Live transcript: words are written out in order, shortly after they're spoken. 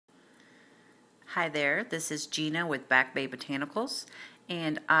Hi there, this is Gina with Back Bay Botanicals,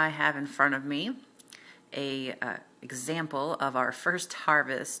 and I have in front of me a example of our first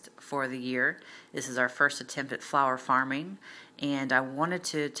harvest for the year. This is our first attempt at flower farming, and I wanted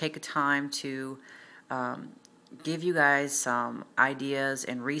to take a time to give you guys some ideas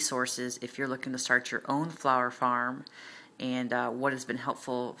and resources if you're looking to start your own flower farm, and what has been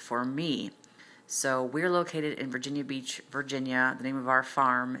helpful for me. So we're located in Virginia Beach, Virginia. The name of our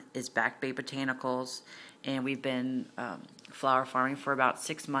farm is Back Bay Botanicals, and we've been flower farming for about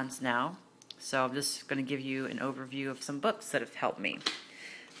 6 months now. So I'm just going to give you an overview of some books that have helped me.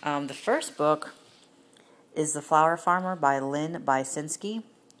 The first book is The Flower Farmer by Lynn Bycinski.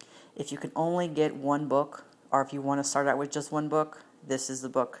 If you can only get one book, or if you want to start out with just one book, this is the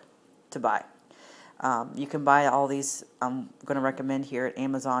book to buy. You can buy all these I'm going to recommend here at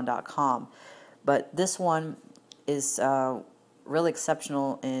Amazon.com. But this one is really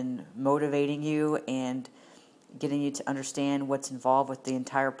exceptional in motivating you and getting you to understand what's involved with the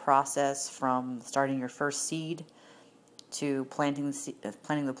entire process, from starting your first seed to planting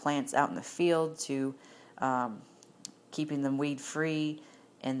the plants out in the field, to keeping them weed free,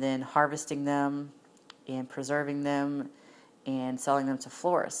 and then harvesting them and preserving them and selling them to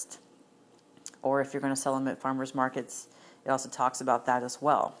florists. Or if you're going to sell them at farmers markets, it also talks about that as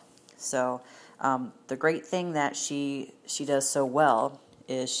well. So the great thing that she does so well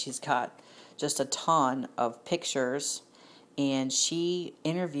is she's got just a ton of pictures, and she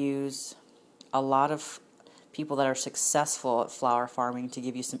interviews a lot of people that are successful at flower farming to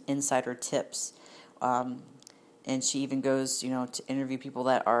give you some insider tips. And she even goes, to interview people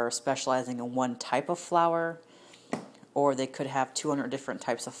that are specializing in one type of flower, or they could have 200 different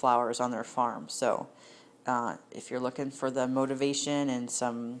types of flowers on their farm. So if you're looking for the motivation and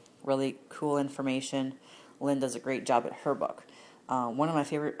some really cool information, Lynn does a great job at her book. One of my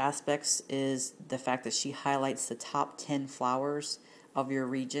favorite aspects is the fact that she highlights the top 10 flowers of your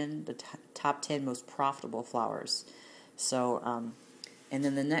region, the top 10 most profitable flowers. So, and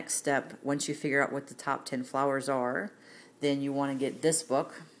then the next step, once you figure out what the top 10 flowers are, then you want to get this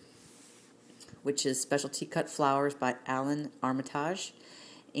book, which is Specialty Cut Flowers by Alan Armitage.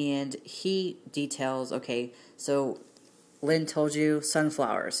 And he details, okay, so Lynn told you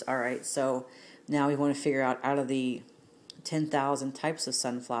sunflowers. All right, so now we want to figure out of the 10,000 types of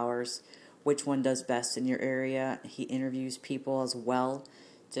sunflowers, which one does best in your area. He interviews people as well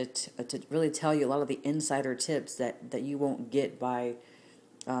to really tell you a lot of the insider tips that you won't get by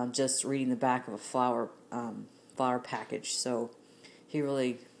just reading the back of a flower package. So he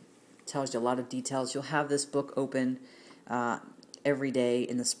really tells you a lot of details. You'll have this book open every day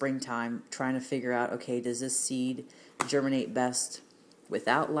in the springtime, trying to figure out, okay, does this seed germinate best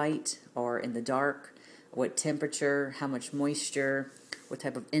without light or in the dark? What temperature, how much moisture, what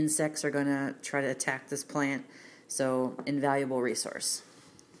type of insects are going to try to attack this plant? So, invaluable resource.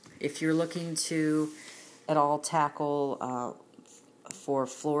 If you're looking to at all tackle for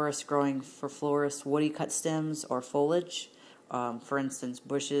florists woody cut stems or foliage, for instance,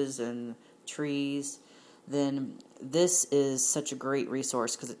 bushes and trees, then this is such a great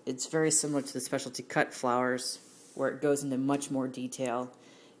resource because it's very similar to the specialty cut flowers, where it goes into much more detail.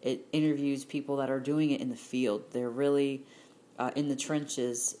 It interviews people that are doing it in the field. They're really in the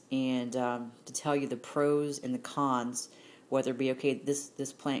trenches, and to tell you the pros and the cons, whether it be, okay,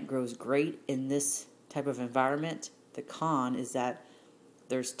 this plant grows great in this type of environment. The con is that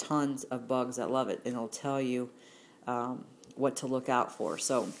there's tons of bugs that love it, and it'll tell you what to look out for.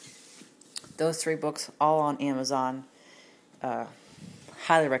 So those 3 books, all on Amazon.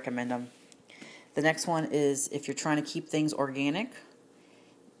 Highly recommend them. The next one is, if you're trying to keep things organic,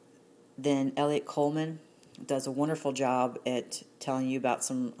 then Elliot Coleman does a wonderful job at telling you about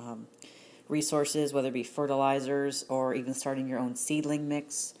some resources, whether it be fertilizers or even starting your own seedling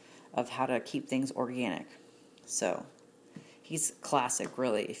mix of how to keep things organic. So he's classic,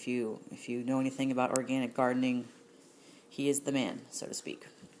 really. If you know anything about organic gardening, he is the man, so to speak.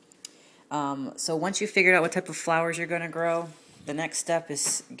 So once you've figured out what type of flowers you're going to grow, the next step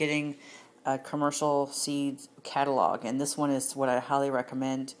is getting a commercial seed catalog. And this one is what I highly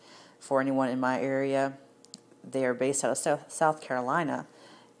recommend for anyone in my area. They are based out of South Carolina.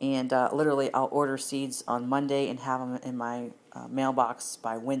 And literally, I'll order seeds on Monday and have them in my mailbox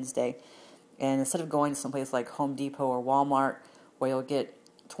by Wednesday. And instead of going to someplace like Home Depot or Walmart, where you'll get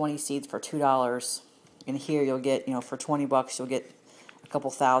 20 seeds for $2, and here you'll get, for $20, you'll get a couple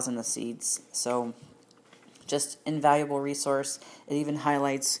thousand of seeds. So just invaluable resource. It even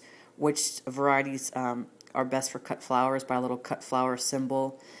highlights which varieties are best for cut flowers by a little cut flower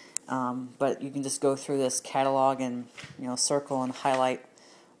symbol. But you can just go through this catalog and circle and highlight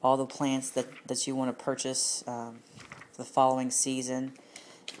all the plants that you want to purchase for the following season,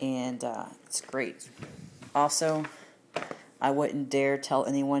 and it's great. Also, I wouldn't dare tell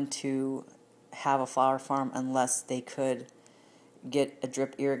anyone to have a flower farm unless they could get a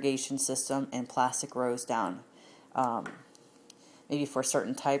drip irrigation system and plastic rows down. Maybe for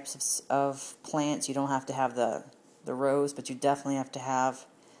certain types of plants you don't have to have the rows, but you definitely have to have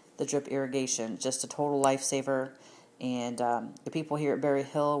the drip irrigation. Just a total lifesaver. And the people here at Berry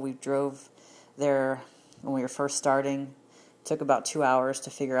Hill, we drove there when we were first starting. It took about 2 hours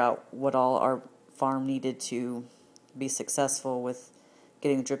to figure out what all our farm needed to be successful with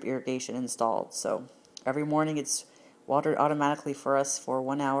getting drip irrigation installed. So every morning it's watered automatically for us for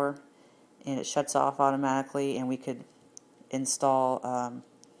 1 hour, and it shuts off automatically, and we could install,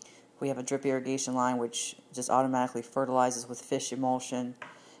 we have a drip irrigation line which just automatically fertilizes with fish emulsion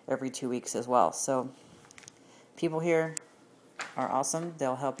every 2 weeks as well. So people here are awesome.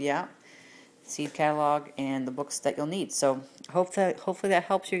 They'll help you out. Seed catalog and the books that you'll need. So hopefully that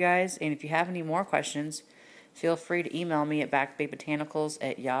helps you guys. And if you have any more questions, feel free to email me at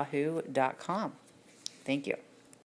backbaybotanicals@yahoo.com. Thank you.